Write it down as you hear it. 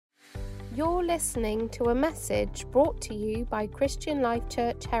You're listening to a message brought to you by Christian Life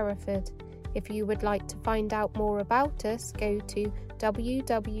Church Hereford. If you would like to find out more about us, go to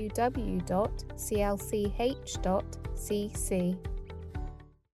www.clch.cc.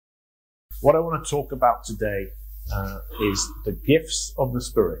 What I want to talk about today is the gifts of the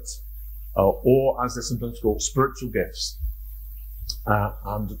Spirit, or as they're sometimes called, spiritual gifts.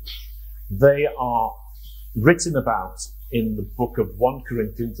 And they are written about in the book of 1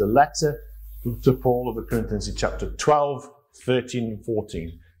 Corinthians, a letter to Paul of the Corinthians in chapter 12, 13 and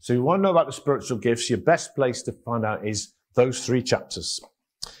 14. So you want to know about the spiritual gifts, your best place to find out is those 3 chapters.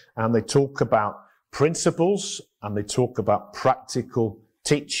 And they talk about principles and they talk about practical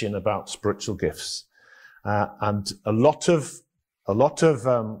teaching about spiritual gifts. And a lot of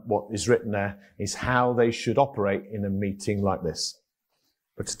what is written there is how they should operate in a meeting like this.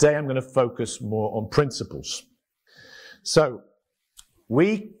 But today I'm going to focus more on principles. So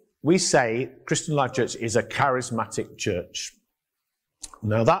we say Christian Life Church is a charismatic church.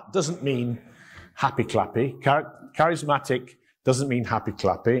 Now that doesn't mean happy clappy. Charismatic doesn't mean happy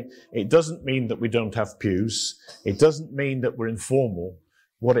clappy. It doesn't mean that we don't have pews. It doesn't mean that we're informal.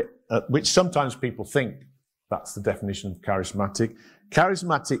 Which sometimes people think that's the definition of charismatic.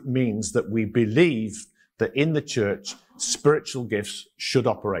 Charismatic means that we believe that in the church, spiritual gifts should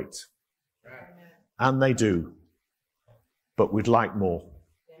operate. And they do. But we'd like more.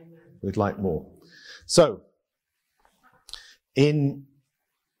 We'd like more. So, in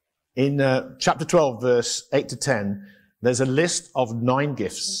chapter 12, verse 8 to 10, there's a list of 9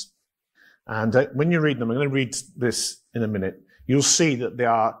 gifts. And when you read them, I'm going to read this in a minute, you'll see that they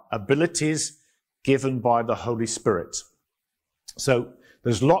are abilities given by the Holy Spirit. So,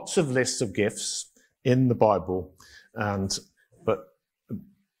 there's lots of lists of gifts in the Bible,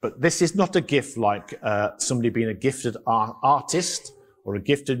 but this is not a gift like somebody being a gifted artist or a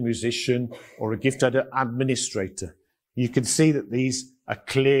gifted musician or a gifted administrator. You can see that these are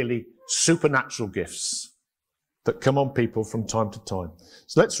clearly supernatural gifts that come on people from time to time.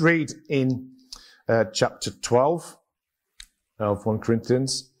 So let's read in chapter 12 of 1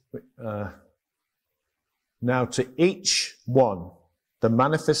 Corinthians. Now to each one, the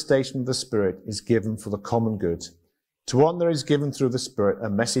manifestation of the Spirit is given for the common good. To one there is given through the Spirit a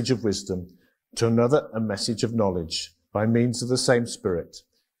message of wisdom, to another a message of knowledge by means of the same Spirit,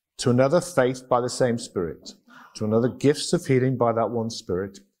 to another faith by the same Spirit, to another gifts of healing by that one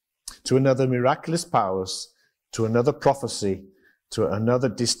Spirit, to another miraculous powers, to another prophecy, to another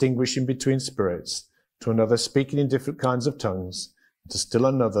distinguishing between spirits, to another speaking in different kinds of tongues, to still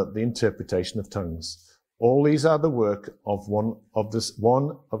another the interpretation of tongues. All these are the work of one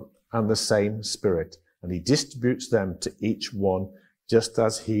and the same Spirit, and he distributes them to each one just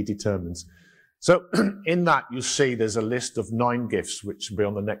as he determines. So in that you see there's a list of 9 gifts, which will be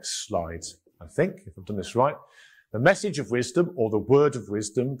on the next slide, I think, if I've done this right. The message of wisdom, or the word of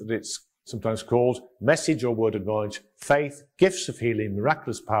wisdom, that it's sometimes called, message or word of knowledge, faith, gifts of healing,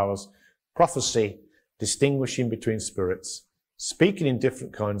 miraculous powers, prophecy, distinguishing between spirits, speaking in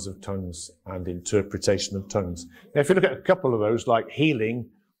different kinds of tongues, and interpretation of tongues. Now, if you look at a couple of those, like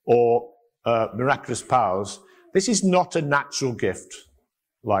healing or miraculous powers, this is not a natural gift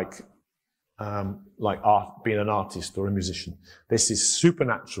like art, being an artist or a musician. This is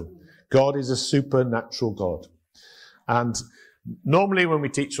supernatural. God is a supernatural God. And normally when we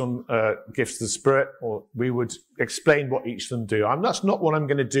teach on gifts of the Spirit, or we would explain what each of them do. And that's not what I'm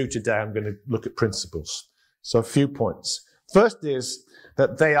going to do today. I'm going to look at principles. So a few points. First is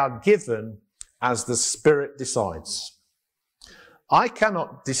that they are given as the Spirit decides. I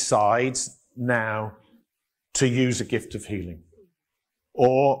cannot decide now to use a gift of healing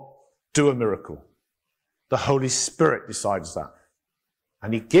or do a miracle. The Holy Spirit decides that.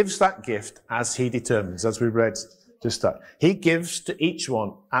 And he gives that gift as he determines, as we read just that. He gives to each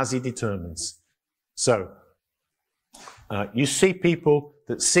one as he determines. So, you see people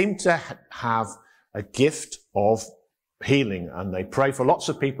that seem to have a gift of healing, and they pray for lots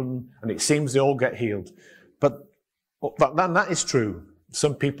of people, and it seems they all get healed. But that is true.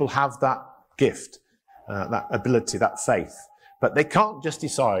 Some people have that gift, that ability, that faith. But they can't just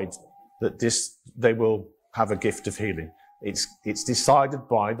decide that they will have a gift of healing. It's decided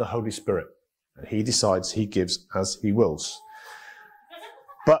by the Holy Spirit. And he decides, he gives as he wills.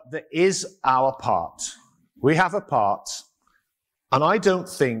 But there is our part. We have a part. And I don't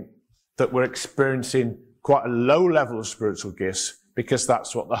think that we're experiencing quite a low level of spiritual gifts because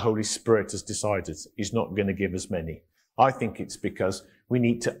that's what the Holy Spirit has decided. He's not going to give us many. I think it's because we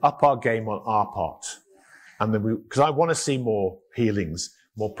need to up our game on our part. And then because I want to see more healings,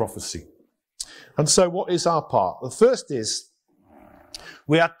 more prophecy. And so what is our part? The first is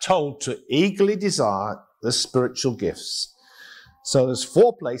we are told to eagerly desire the spiritual gifts. So there's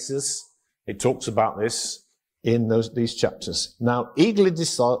 4 places it talks about this in these chapters. Now, eagerly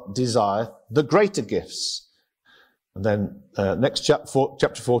desire the greater gifts. And then next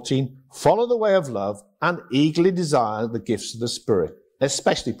chapter 14, follow the way of love and eagerly desire the gifts of the Spirit,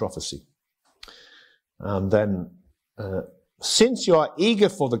 especially prophecy. And then, since you are eager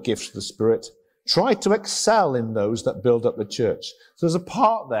for the gifts of the Spirit, try to excel in those that build up the church. So there's a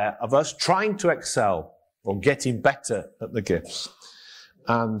part there of us trying to excel or getting better at the gifts.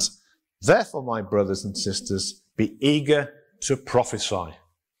 And therefore, my brothers and sisters, be eager to prophesy.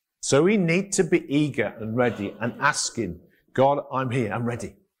 So we need to be eager and ready and asking, God, I'm here, I'm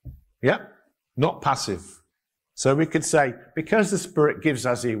ready. Yeah? Not passive. So we could say, because the Spirit gives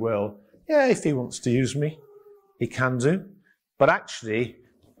as he will, yeah, if he wants to use me, he can do. But actually,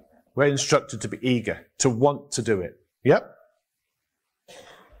 we're instructed to be eager, to want to do it. Yep?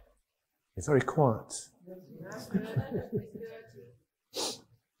 You're very quiet.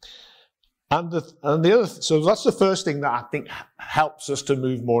 And the other, so that's the first thing that I think helps us to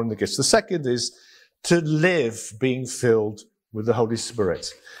move more in the gifts. The second is to live being filled with the Holy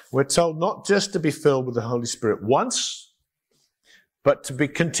Spirit. We're told not just to be filled with the Holy Spirit once, but to be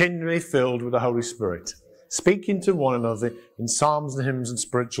continually filled with the Holy Spirit. Speaking to one another in psalms and hymns and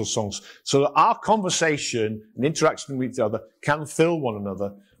spiritual songs, so that our conversation and interaction with each other can fill one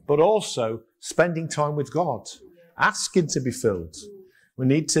another, but also spending time with God, asking to be filled. We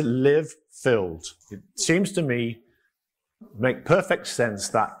need to live filled. It seems to me make perfect sense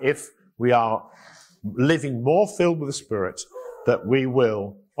that if we are living more filled with the Spirit, that we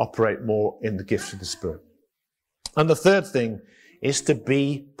will operate more in the gifts of the Spirit. And the third thing is to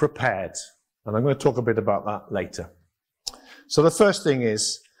be prepared. And I'm going to talk a bit about that later. So the first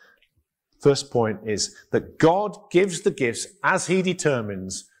point is that God gives the gifts as he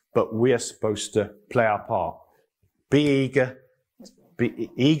determines, but we are supposed to play our part. Be eager,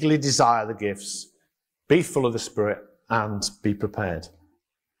 eagerly desire the gifts, be full of the Spirit, and be prepared.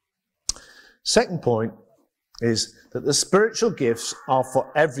 Second point is that the spiritual gifts are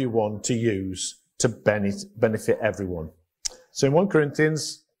for everyone to use to benefit everyone. So in 1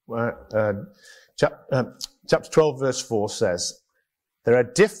 Corinthians chapter 12 verse 4 says, there are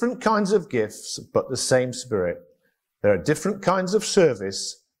different kinds of gifts, but the same Spirit. There are different kinds of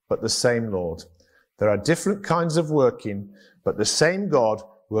service, but the same Lord. There are different kinds of working, but the same God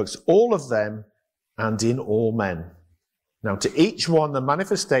works all of them and in all men. Now to each one the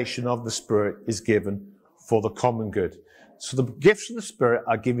manifestation of the Spirit is given for the common good. So the gifts of the Spirit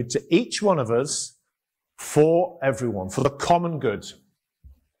are given to each one of us for everyone, for the common good.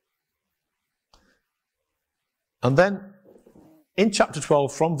 And then in chapter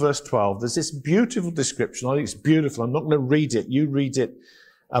 12, from verse 12, there's this beautiful description. I think it's beautiful. I'm not going to read it. You read it.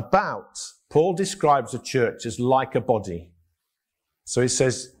 About, Paul describes the church as like a body. So he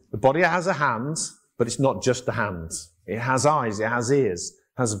says, the body has a hand, but it's not just the hands. It has eyes, it has ears,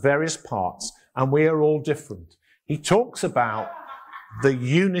 it has various parts, and we are all different. He talks about the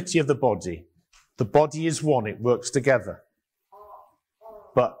unity of the body. The body is one, it works together.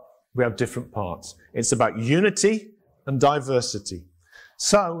 But we have different parts. It's about unity and diversity.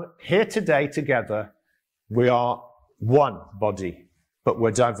 So, here today together, we are one body, but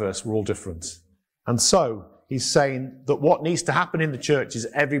we're diverse, we're all different. And so, he's saying that what needs to happen in the church is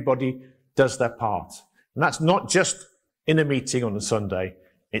everybody does their part. And that's not just in a meeting on a Sunday,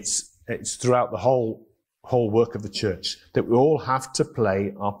 it's throughout the whole work of the church, that we all have to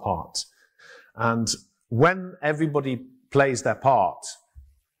play our part. And when everybody plays their part,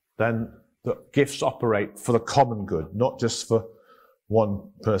 then the gifts operate for the common good, not just for one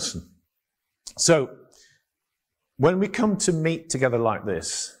person. So, when we come to meet together like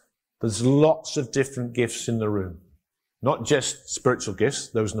this, there's lots of different gifts in the room. Not just spiritual gifts,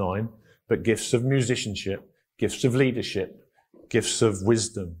 those 9, but gifts of musicianship, gifts of leadership, gifts of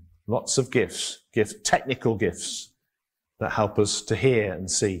wisdom, lots of gifts, technical gifts that help us to hear and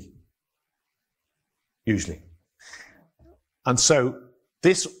see, usually. And so,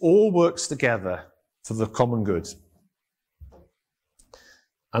 this all works together for the common good.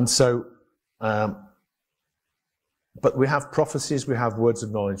 And so, but we have prophecies, we have words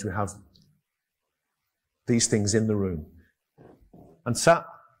of knowledge, we have these things in the room. And so,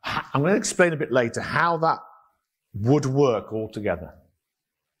 I'm going to explain a bit later how that would work all together.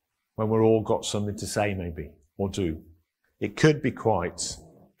 When we're all got something to say, maybe, or do. It could be quite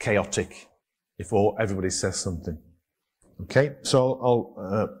chaotic if everybody says something. Okay, so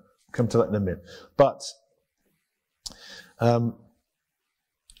I'll come to that in a minute. But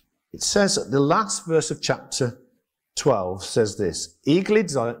it says at the last verse of chapter 12 says this, eagerly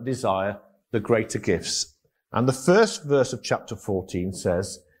desire the greater gifts. And the first verse of chapter 14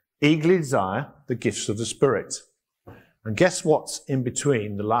 says, eagerly desire the gifts of the Spirit. And guess what's in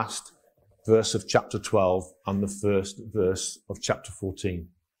between the last verse of chapter 12 and the first verse of chapter 14?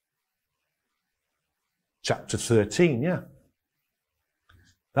 Chapter 13, yeah.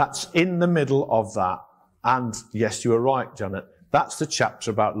 That's in the middle of that. And yes, you were right, Janet. That's the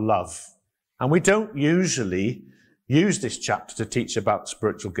chapter about love. And we don't usually use this chapter to teach about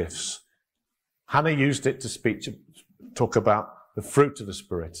spiritual gifts. Hannah used it to talk about the fruit of the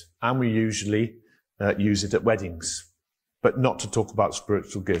Spirit. And we usually use it at weddings, but not to talk about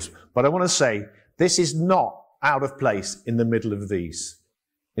spiritual gifts. But I want to say, this is not out of place in the middle of these.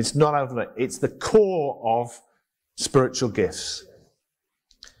 It's not out of place. It's the core of spiritual gifts.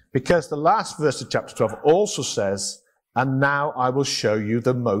 Because the last verse of chapter 12 also says, and now I will show you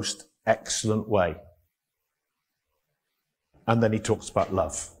the most excellent way. And then he talks about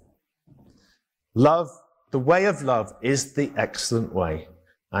love. Love, the way of love is the excellent way.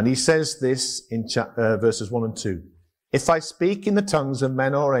 And he says this in verses 1 and 2. If I speak in the tongues of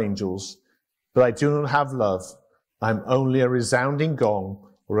men or angels, but I do not have love, I am only a resounding gong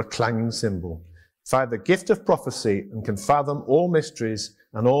or a clanging cymbal. If I have the gift of prophecy and can fathom all mysteries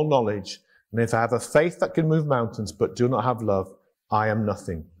and all knowledge, and if I have a faith that can move mountains but do not have love, I am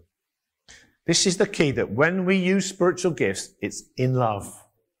nothing. This is the key, that when we use spiritual gifts, it's in love.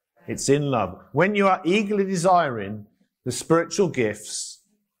 It's in love. When you are eagerly desiring the spiritual gifts,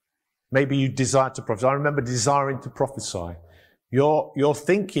 maybe you desire to prophesy. I remember desiring to prophesy. Your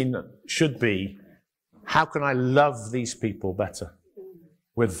thinking should be, how can I love these people better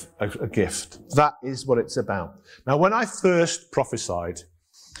with a gift? That is what it's about. Now, when I first prophesied,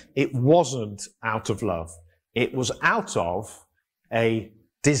 it wasn't out of love. It was out of a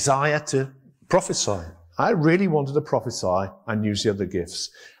desire to prophesy. I really wanted to prophesy and use the other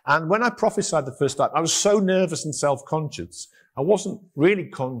gifts. And when I prophesied the first time, I was so nervous and self-conscious. I wasn't really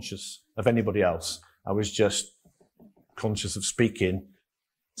conscious of anybody else. I was just conscious of speaking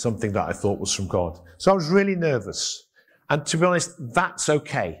something that I thought was from God. So I was really nervous. And to be honest, that's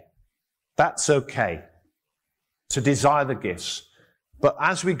okay. That's okay to desire the gifts. But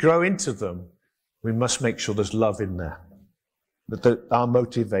as we grow into them, we must make sure there's love in there. That our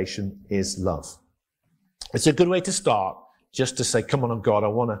motivation is love. It's a good way to start, just to say, come on, God, I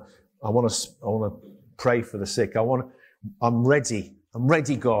want to pray for the sick. I'm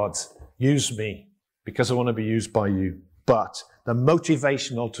ready, God, use me, because I want to be used by you. But the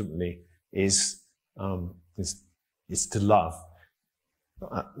motivation ultimately is to love.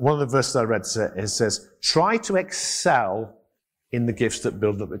 One of the verses I read says, try to excel in the gifts that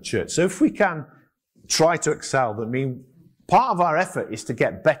build up the church. So if we can try to excel, that means part of our effort is to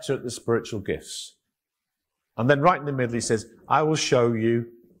get better at the spiritual gifts. And then right in the middle he says, I will show you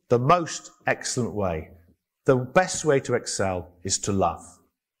the most excellent way. The best way to excel is to love.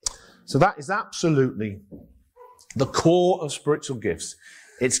 So that is absolutely the core of spiritual gifts.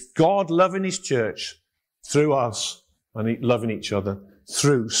 It's God loving his church through us and loving each other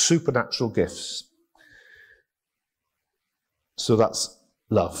through supernatural gifts. So that's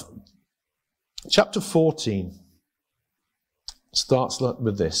love. Chapter 14 starts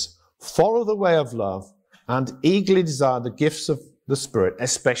with this. Follow the way of love and eagerly desire the gifts of the Spirit,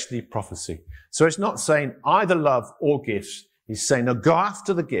 especially prophecy. So it's not saying either love or gifts. He's saying, no, go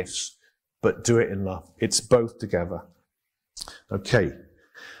after the gifts, but do it in love. It's both together. Okay.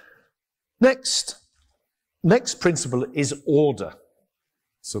 Next principle is order.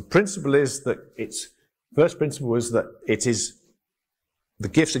 So principle is that first principle is that it is, the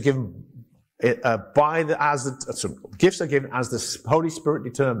gifts are given gifts are given as the Holy Spirit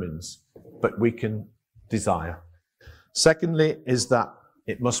determines, but we can desire. Secondly is that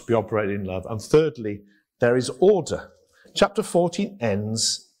it must be operated in love. And thirdly, there is order. Chapter 14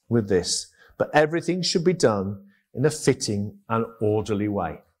 ends with this, but everything should be done in a fitting and orderly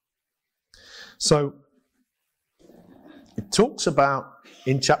way. So it talks about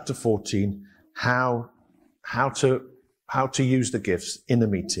in chapter 14 how to use the gifts in a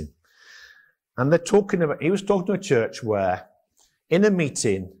meeting. And he was talking to a church where in a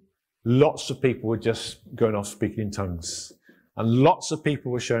meeting, lots of people were just going off speaking in tongues. And lots of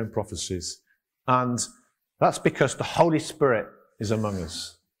people were showing prophecies. And that's because the Holy Spirit is among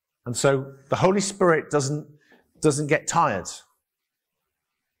us. And so the Holy Spirit doesn't get tired.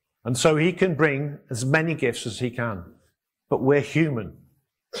 And so he can bring as many gifts as he can. But we're human.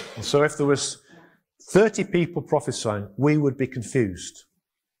 And so if there was 30 people prophesying, we would be confused.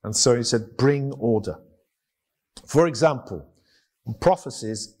 And so he said, bring order. For example, in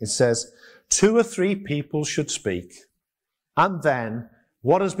prophecies, it says, 2 or 3 people should speak, And then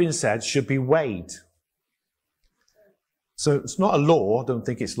what has been said should be weighed. So it's not a law. Don't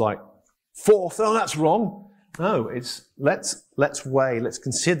think it's like, fourth, oh, that's wrong. No, it's let's weigh, let's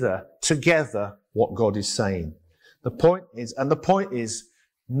consider together what God is saying. The point is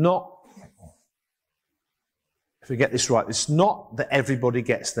not, if we get this right, it's not that everybody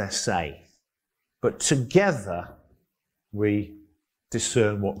gets their say, but together we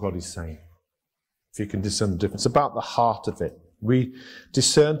discern what God is saying. If you can discern the difference, about the heart of it. We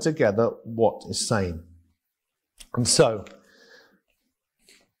discern together what is saying. And so,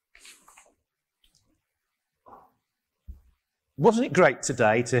 wasn't it great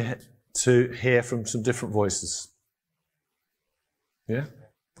today to hear from some different voices? Yeah?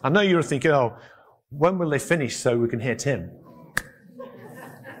 I know you were thinking, oh, when will they finish so we can hear Tim?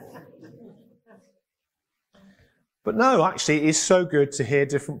 But no, actually, it is so good to hear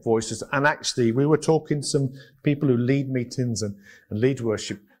different voices. And actually, we were talking to some people who lead meetings and lead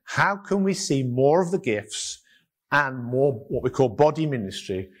worship. How can we see more of the gifts and more what we call body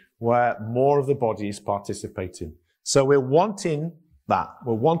ministry, where more of the body is participating? So we're wanting that.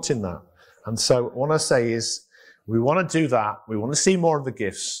 We're wanting that. And so what I say is, we want to do that. We want to see more of the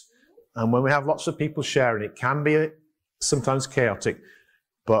gifts. And when we have lots of people sharing, it can be sometimes chaotic,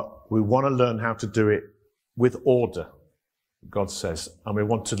 but we want to learn how to do it with order, God says. And we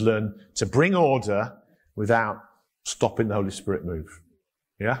want to learn to bring order without stopping the Holy Spirit move.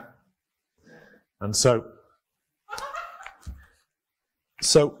 Yeah? And so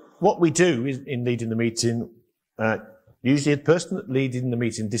what we do is, in leading the meeting, usually the person that leading the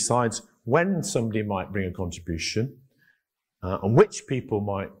meeting decides when somebody might bring a contribution and which people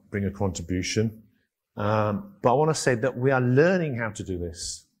might bring a contribution. But I want to say that we are learning how to do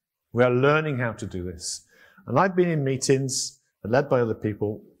this. We are learning how to do this. And I've been in meetings led by other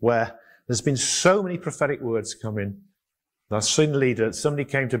people where there's been so many prophetic words come in. I've seen the leader, somebody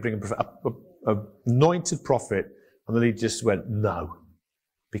came to bring an anointed prophet, and the leader just went, no.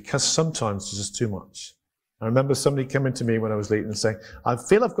 Because sometimes it's just too much. I remember somebody coming to me when I was leading and saying, I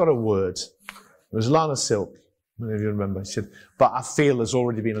feel I've got a word. It was Lana Silk. Many of you remember. She said, but I feel there's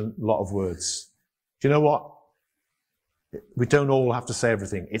already been a lot of words. Do you know what? We don't all have to say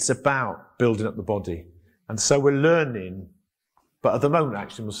everything. It's about building up the body. And so we're learning, but at the moment,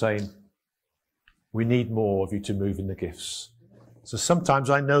 actually, we're saying, we need more of you to move in the gifts. So sometimes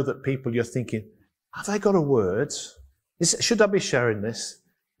I know that people, you're thinking, have I got a word? Should I be sharing this?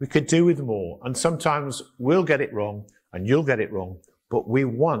 We could do with more. And sometimes we'll get it wrong and you'll get it wrong. But we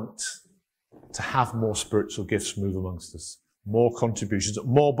want to have more spiritual gifts move amongst us. More contributions,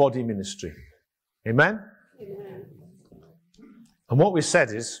 more body ministry. Amen? Amen. And what we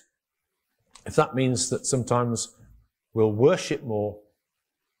said is, if that means that sometimes we'll worship more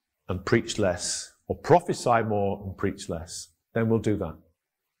and preach less, or prophesy more and preach less, then we'll do that.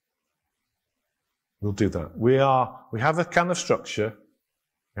 We'll do that. We have a kind of structure.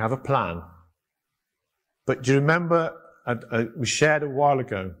 We have a plan. But do you remember, we shared a while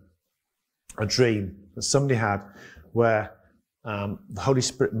ago a dream that somebody had where the Holy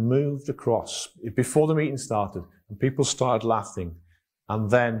Spirit moved across before the meeting started, and people started laughing.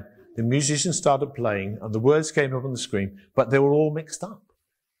 And then the musicians started playing, and the words came up on the screen, but they were all mixed up.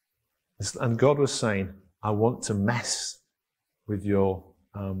 And God was saying, I want to mess with your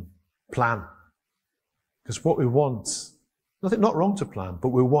plan. Because what we want, not wrong to plan, but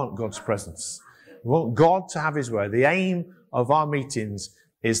we want God's presence. We want God to have his way. The aim of our meetings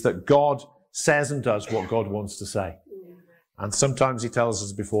is that God says and does what God wants to say. And sometimes he tells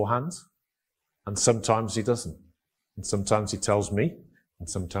us beforehand, and sometimes he doesn't. And sometimes he tells me, and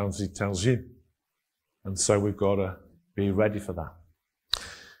sometimes he tells you. And so we've got to be ready for that.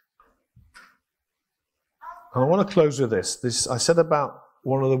 And I want to close with this. I said about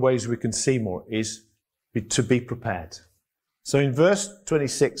one of the ways we can see more is to be prepared. So in verse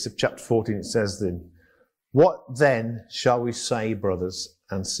 26 of chapter 14, it says then, what then shall we say, brothers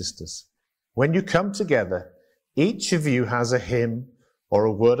and sisters? When you come together, each of you has a hymn or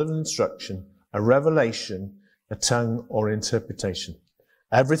a word of instruction, a revelation, a tongue or interpretation.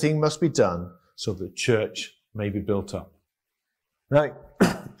 Everything must be done so that the church may be built up. Now,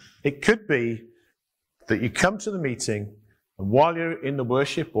 it could be that you come to the meeting, and while you're in the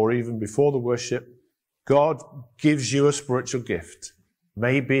worship or even before the worship, God gives you a spiritual gift.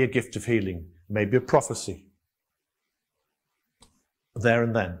 Maybe a gift of healing, maybe a prophecy. There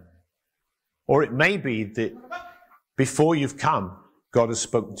and then. Or it may be that before you've come, God has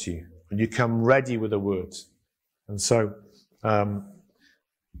spoken to you, and you come ready with a word. And so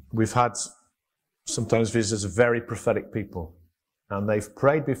we've had sometimes visitors of very prophetic people, and they've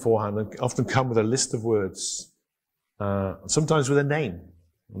prayed beforehand and often come with a list of words. sometimes with a name.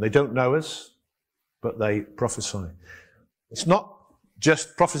 They don't know us, but they prophesy. It's not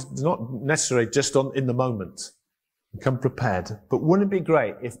just prophecy, it's not necessarily just in the moment. Come prepared. But wouldn't it be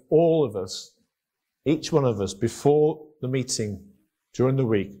great if all of us, each one of us, before the meeting, during the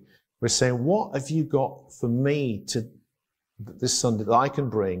week, we're saying, what have you got for me this Sunday that I can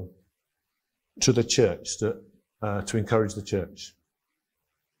bring to the church to encourage the church?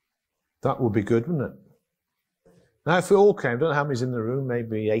 That would be good, wouldn't it? Now, if we all came, I don't know how many's in the room,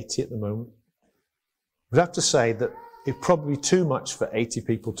 maybe 80 at the moment. We'd have to say that it'd probably be too much for 80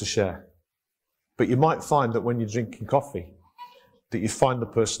 people to share. But you might find that when you're drinking coffee, that you find the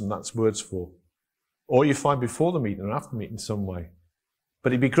person that's words for. Or you find before the meeting or after the meeting some way.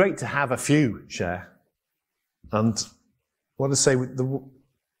 But it'd be great to have a few share. And I want to say, we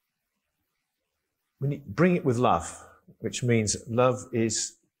bring it with love, which means love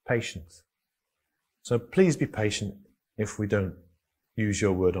is patient. So please be patient if we don't use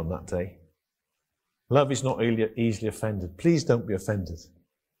your word on that day. Love is not easily offended. Please don't be offended.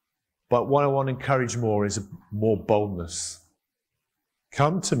 But what I want to encourage more is more boldness.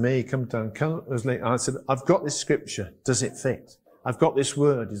 Come to me, come down. Come. I said, I've got this scripture. Does it fit? I've got this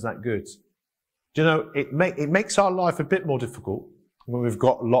word. Is that good? Do you know, it makes our life a bit more difficult when we've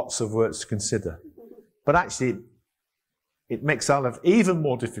got lots of words to consider. But actually, it makes our life even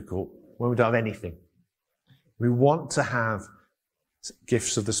more difficult when we don't have anything. We want to have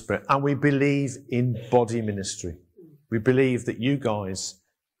gifts of the Spirit, and we believe in body ministry. We believe that you guys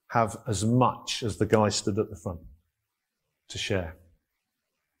have as much as the guy stood at the front to share.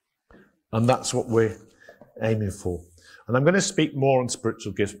 And that's what we're aiming for. And I'm going to speak more on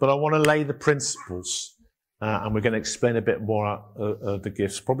spiritual gifts, but I want to lay the principles, and we're going to explain a bit more of the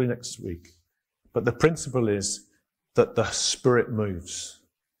gifts probably next week. But the principle is that the Spirit moves.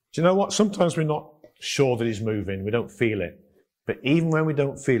 Do you know what? Sometimes we're not sure that he's moving. We don't feel it. But even when we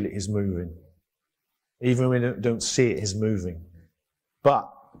don't feel it, he's moving. Even when we don't see it, he's moving. But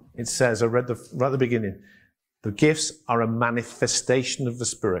it says, I read right at the beginning, the gifts are a manifestation of the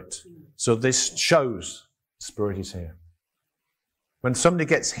Spirit. So this shows the Spirit is here. When somebody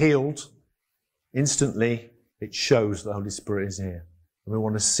gets healed, instantly it shows the Holy Spirit is here. And we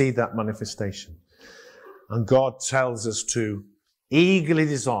want to see that manifestation. And God tells us to eagerly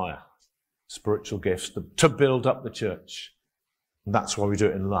desire spiritual gifts to build up the church. And that's why we do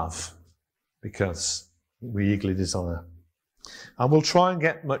it in love, because we eagerly desire. And we'll try and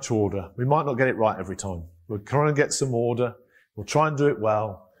get much order. We might not get it right every time. We'll try and get some order. We'll try and do it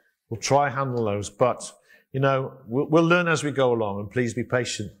well. We'll try and handle those. But, you know, we'll learn as we go along, and please be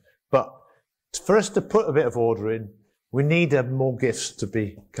patient. But for us to put a bit of order in, we need more gifts to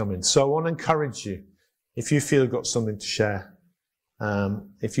be coming. So I want to encourage you, if you feel you've got something to share,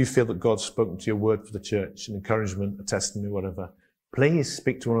 if you feel that God's spoken to your word for the church, an encouragement, a testimony, whatever, please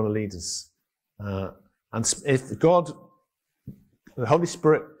speak to one of the leaders. And if God, the Holy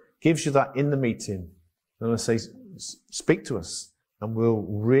Spirit, gives you that in the meeting, then I say, speak to us. And we're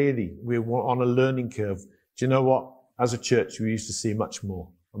on a learning curve. Do you know what? As a church, we used to see much more,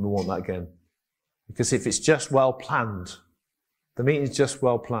 and we want that again. Because if it's just well planned, the meeting's just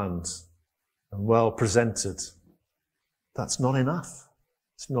well planned and well presented, that's not enough.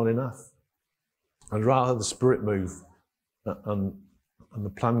 It's not enough. I'd rather the Spirit move and the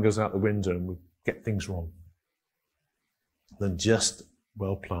plan goes out the window and we get things wrong than just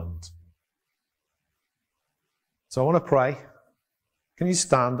well planned. So I want to pray. Can you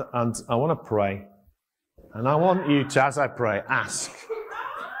stand? And I want to pray. And I want you to, as I pray, ask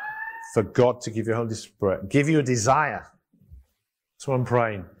for God to give you Holy Spirit, give you a desire. That's what I'm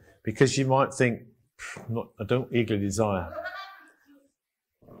praying. Because you might think, I don't eagerly desire.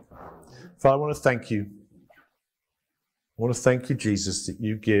 Father, I want to thank you. I want to thank you, Jesus, that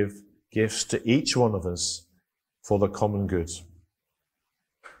you give gifts to each one of us for the common good.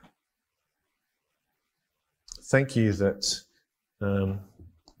 Thank you that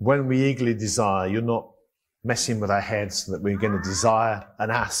when we eagerly desire, you're not messing with our heads, that we're going to desire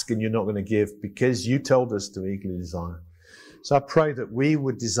and ask and you're not going to give, because you told us to eagerly desire. So I pray that we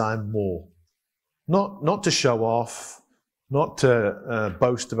would desire more, not to show off, not to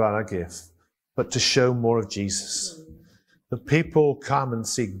boast about our gift, but to show more of Jesus. That people come and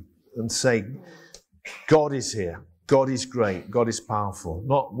see and say, God is here, God is great, God is powerful.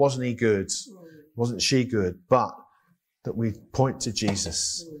 Not, wasn't he good, wasn't she good, but that we point to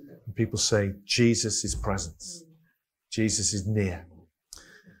Jesus. And people say, Jesus is present, Jesus is near.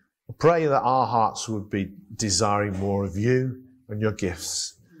 I pray that our hearts would be desiring more of you and your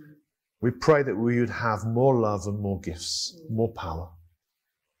gifts. We pray that we would have more love and more gifts, more power.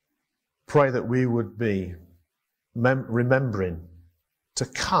 Pray that we would be remembering to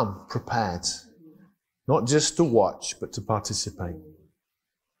come prepared, not just to watch, but to participate.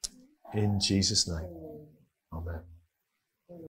 In Jesus' name.